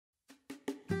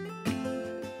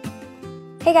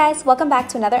Hey guys, welcome back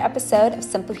to another episode of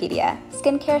Simplepedia,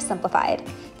 Skincare Simplified.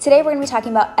 Today we're going to be talking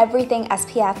about everything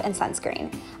SPF and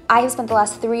sunscreen. I have spent the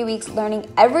last 3 weeks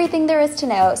learning everything there is to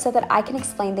know so that I can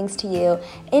explain things to you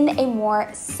in a more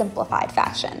simplified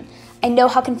fashion. I know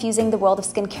how confusing the world of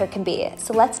skincare can be,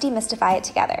 so let's demystify it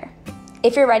together.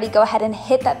 If you're ready, go ahead and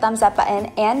hit that thumbs up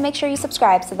button and make sure you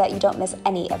subscribe so that you don't miss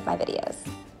any of my videos.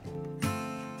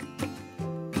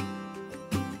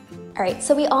 Alright,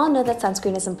 so we all know that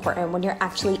sunscreen is important when you're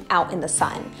actually out in the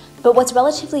sun, but what's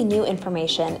relatively new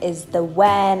information is the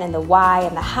when and the why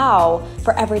and the how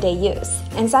for everyday use,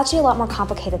 and it's actually a lot more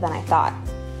complicated than I thought.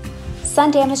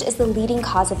 Sun damage is the leading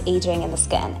cause of aging in the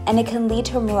skin, and it can lead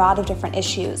to a myriad of different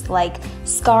issues like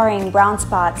scarring, brown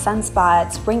spots,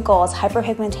 sunspots, wrinkles,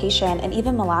 hyperpigmentation, and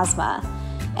even melasma.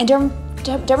 And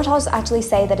dermatologists actually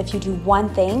say that if you do one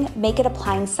thing, make it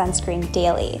applying sunscreen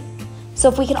daily. So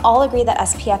if we can all agree that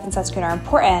SPF and sunscreen are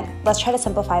important, let's try to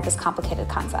simplify this complicated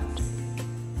concept.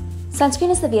 Sunscreen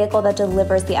is the vehicle that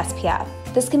delivers the SPF.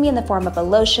 This can be in the form of a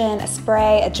lotion, a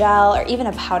spray, a gel, or even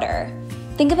a powder.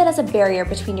 Think of it as a barrier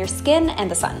between your skin and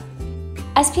the sun.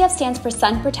 SPF stands for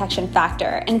Sun Protection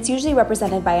Factor, and it's usually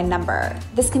represented by a number.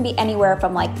 This can be anywhere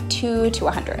from like 2 to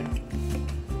 100.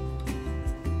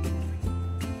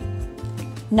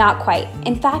 Not quite.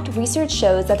 In fact, research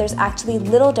shows that there's actually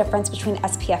little difference between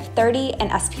SPF 30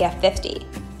 and SPF 50.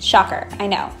 Shocker, I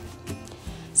know.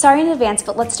 Sorry in advance,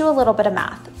 but let's do a little bit of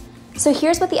math. So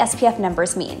here's what the SPF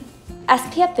numbers mean.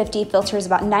 SPF 50 filters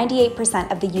about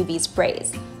 98% of the UV's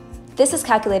rays. This is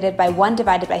calculated by 1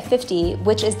 divided by 50,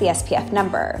 which is the SPF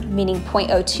number, meaning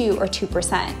 0.02 or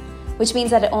 2%, which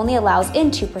means that it only allows in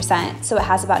 2%, so it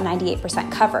has about 98%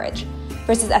 coverage.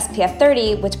 Versus SPF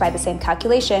 30, which by the same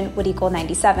calculation would equal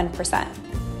 97%.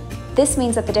 This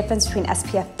means that the difference between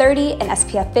SPF 30 and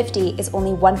SPF 50 is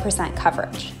only 1%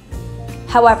 coverage.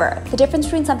 However, the difference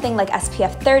between something like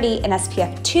SPF 30 and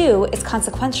SPF 2 is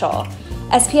consequential.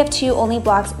 SPF 2 only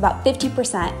blocks about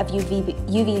 50% of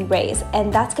UV rays,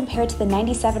 and that's compared to the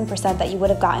 97% that you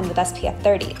would have gotten with SPF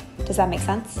 30. Does that make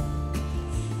sense?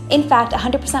 In fact,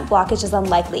 100% blockage is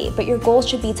unlikely, but your goal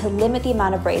should be to limit the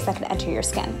amount of rays that can enter your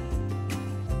skin.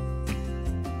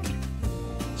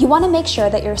 You want to make sure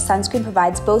that your sunscreen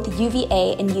provides both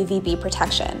UVA and UVB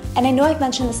protection. And I know I've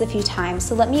mentioned this a few times,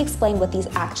 so let me explain what these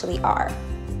actually are.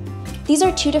 These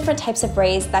are two different types of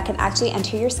rays that can actually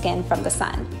enter your skin from the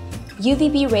sun.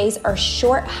 UVB rays are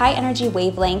short, high-energy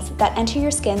wavelengths that enter your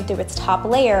skin through its top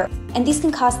layer, and these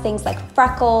can cause things like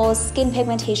freckles, skin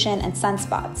pigmentation, and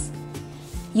sunspots.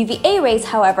 UVA rays,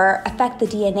 however, affect the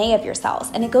DNA of your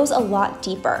cells, and it goes a lot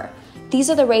deeper.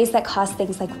 These are the rays that cause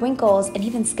things like wrinkles and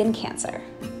even skin cancer.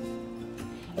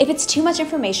 If it's too much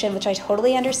information, which I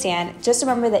totally understand, just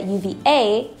remember that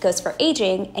UVA goes for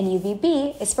aging and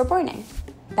UVB is for burning.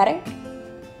 Better?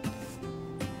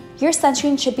 Your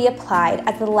sunscreen should be applied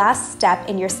as the last step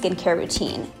in your skincare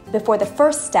routine, before the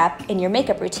first step in your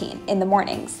makeup routine in the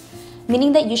mornings,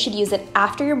 meaning that you should use it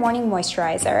after your morning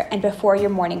moisturizer and before your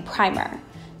morning primer.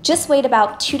 Just wait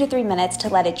about 2 to 3 minutes to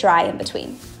let it dry in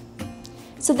between.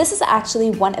 So this is actually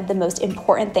one of the most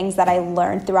important things that I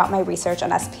learned throughout my research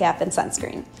on SPF and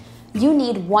sunscreen. You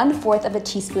need 1/4 of a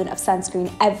teaspoon of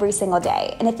sunscreen every single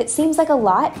day, and if it seems like a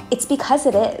lot, it's because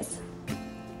it is.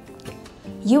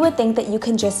 You would think that you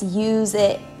can just use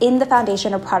it in the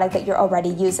foundation or product that you're already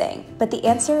using, but the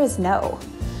answer is no.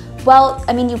 Well,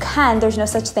 I mean, you can, there's no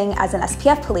such thing as an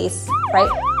SPF police, right?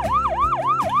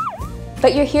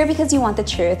 But you're here because you want the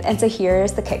truth, and so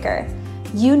here's the kicker.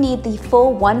 You need the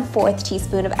full 1/4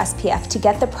 teaspoon of SPF to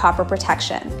get the proper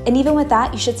protection. And even with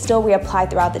that, you should still reapply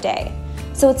throughout the day.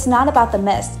 So it's not about the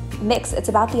mix, it's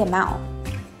about the amount.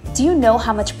 Do you know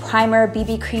how much primer,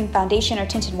 BB cream, foundation, or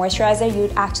tinted moisturizer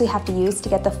you'd actually have to use to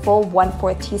get the full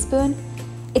 1/4 teaspoon?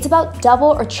 It's about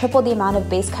double or triple the amount of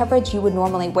base coverage you would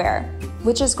normally wear,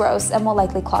 which is gross and will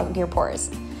likely clog your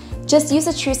pores. Just use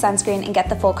a true sunscreen and get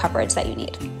the full coverage that you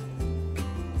need.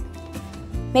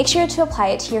 Make sure to apply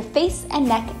it to your face and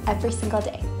neck every single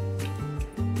day.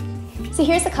 So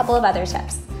here's a couple of other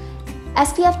tips.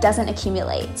 SPF doesn't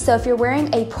accumulate, so if you're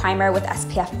wearing a primer with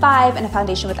SPF 5 and a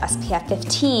foundation with SPF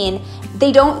 15,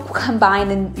 they don't combine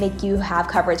and make you have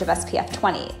coverage of SPF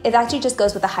 20. It actually just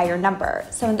goes with a higher number,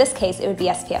 so in this case it would be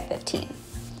SPF 15.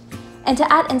 And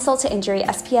to add insult to injury,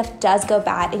 SPF does go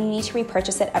bad and you need to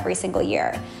repurchase it every single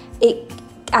year. It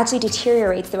actually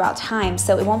deteriorates throughout time,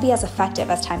 so it won't be as effective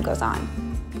as time goes on.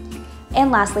 And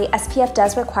lastly, SPF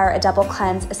does require a double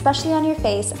cleanse, especially on your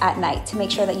face at night, to make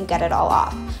sure that you get it all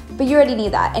off. But you already knew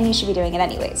that, and you should be doing it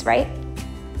anyways, right?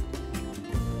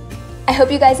 I hope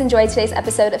you guys enjoyed today's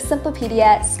episode of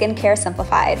Simplepedia Skincare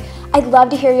Simplified. I'd love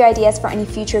to hear your ideas for any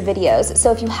future videos,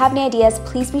 so if you have any ideas,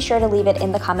 please be sure to leave it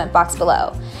in the comment box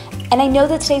below. And I know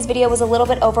that today's video was a little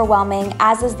bit overwhelming,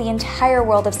 as is the entire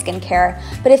world of skincare,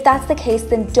 but if that's the case,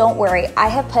 then don't worry. I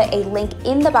have put a link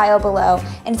in the bio below,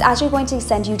 and it's actually going to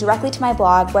send you directly to my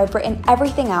blog where I've written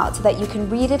everything out so that you can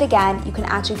read it again, you can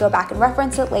actually go back and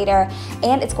reference it later,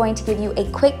 and it's going to give you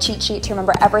a quick cheat sheet to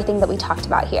remember everything that we talked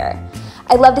about here.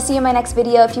 I'd love to see you in my next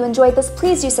video. If you enjoyed this,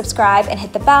 please do subscribe and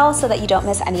hit the bell so that you don't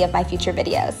miss any of my future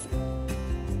videos.